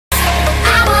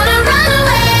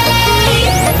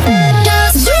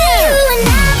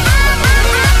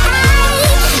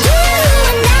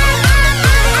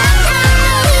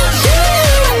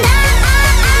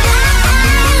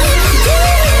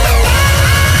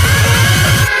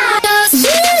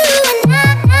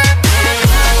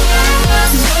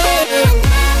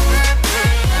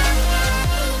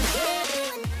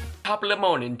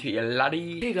morning to you,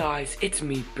 laddie. Hey guys, it's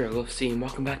me, BroLoveC, and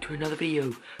welcome back to another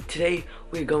video. Today,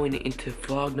 we're going into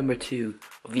vlog number 2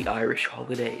 of the Irish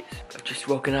holidays. I've just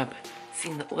woken up,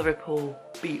 seen that Liverpool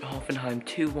beat Hoffenheim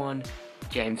 2-1.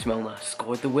 James Milner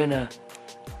scored the winner.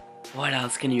 What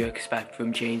else can you expect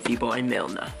from Jamesy Boy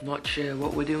Milner? Not sure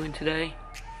what we're doing today.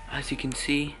 As you can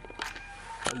see,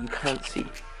 well, you can't see,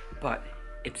 but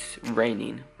it's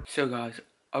raining. So guys,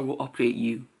 I will update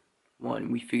you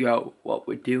when we figure out what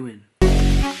we're doing.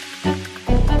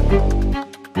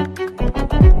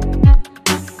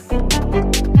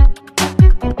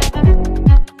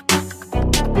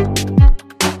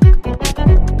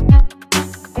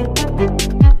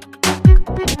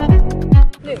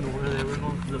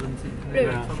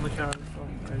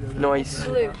 Nice.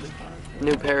 Blue.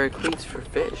 New pair of cleats for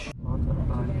fish.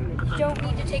 Don't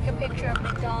need to take a picture of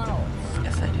McDonald's.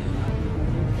 Yes, I do.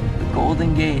 The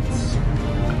Golden Gates.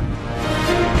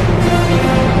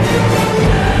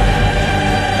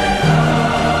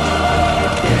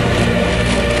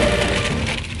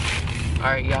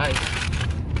 Alright guys,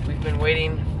 we've been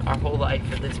waiting our whole life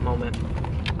for this moment.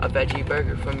 A veggie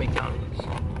burger from McDonald's.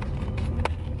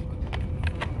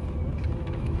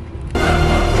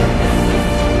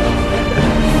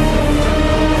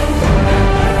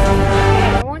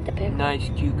 I want the pickle. Nice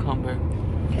cucumber.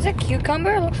 Is it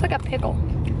cucumber? It looks like a pickle.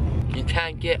 You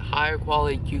can't get higher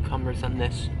quality cucumbers than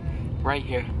this. Right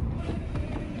here.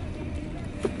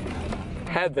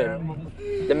 Heaven.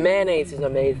 The mayonnaise is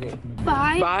amazing.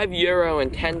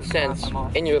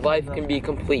 €5.10 and your life can be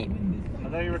complete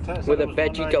with a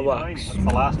veggie deluxe. It's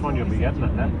the last one you'll be getting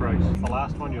at net price. It's the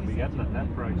last one you'll be getting at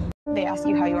net price. They ask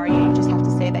you how you are, you just have to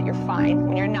say that you're fine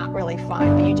when you're not really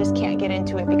fine, but you just can't get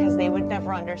into it because they would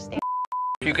never understand.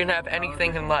 If you can have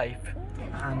anything in life,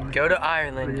 go to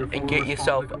Ireland and get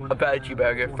yourself a veggie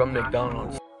burger from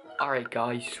McDonald's. Alright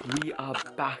guys, we are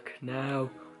back now.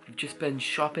 We've just been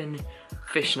shopping.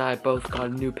 Fish and I both got a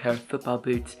new pair of football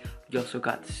boots. We also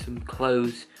got some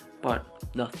clothes, but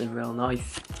nothing real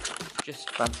nice.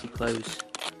 Just fancy clothes.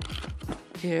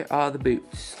 Here are the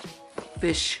boots.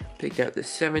 Fish picked out the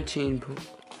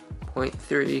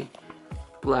 17.3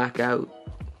 blackout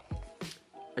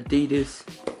Adidas.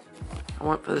 I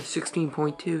went for the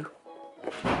 16.2.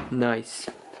 Nice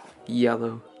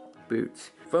yellow boots.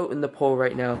 Vote in the poll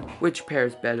right now. Which pair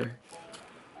is better?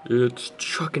 It's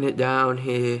chucking it down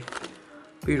here.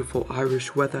 Beautiful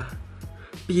Irish weather.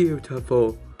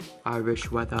 Beautiful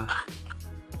Irish weather.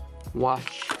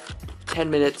 Watch. 10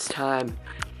 minutes time.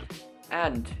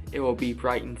 And it will be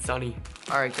bright and sunny.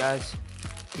 Alright guys.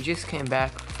 We just came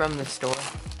back from the store.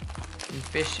 And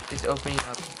Fish is opening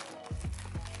up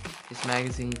his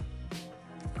magazine.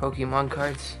 Pokemon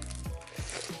cards.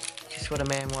 Just what a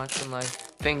man wants in life.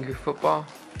 Finger football.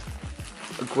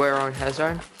 Aguero and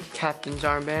Hazard. Captain's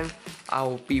armband. I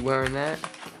will be wearing that.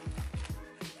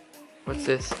 What's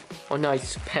this? Oh,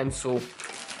 nice pencil.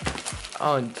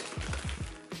 And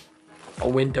a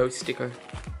window sticker.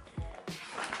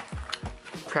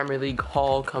 Premier League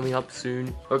haul coming up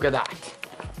soon. Look at that.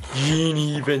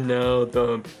 Gini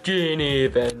Wijnaldum. Gini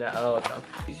Wijnaldum.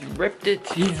 He's ripped it.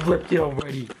 He's ripped it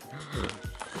already.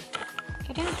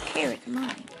 I don't care, it's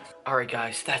mine. Alright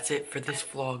guys, that's it for this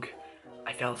vlog.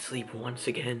 I fell asleep once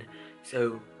again,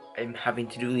 so I'm having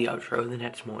to do the outro the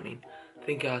next morning.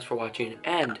 Thank you guys for watching,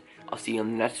 and I'll see you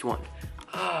on the next one.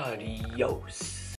 Adios.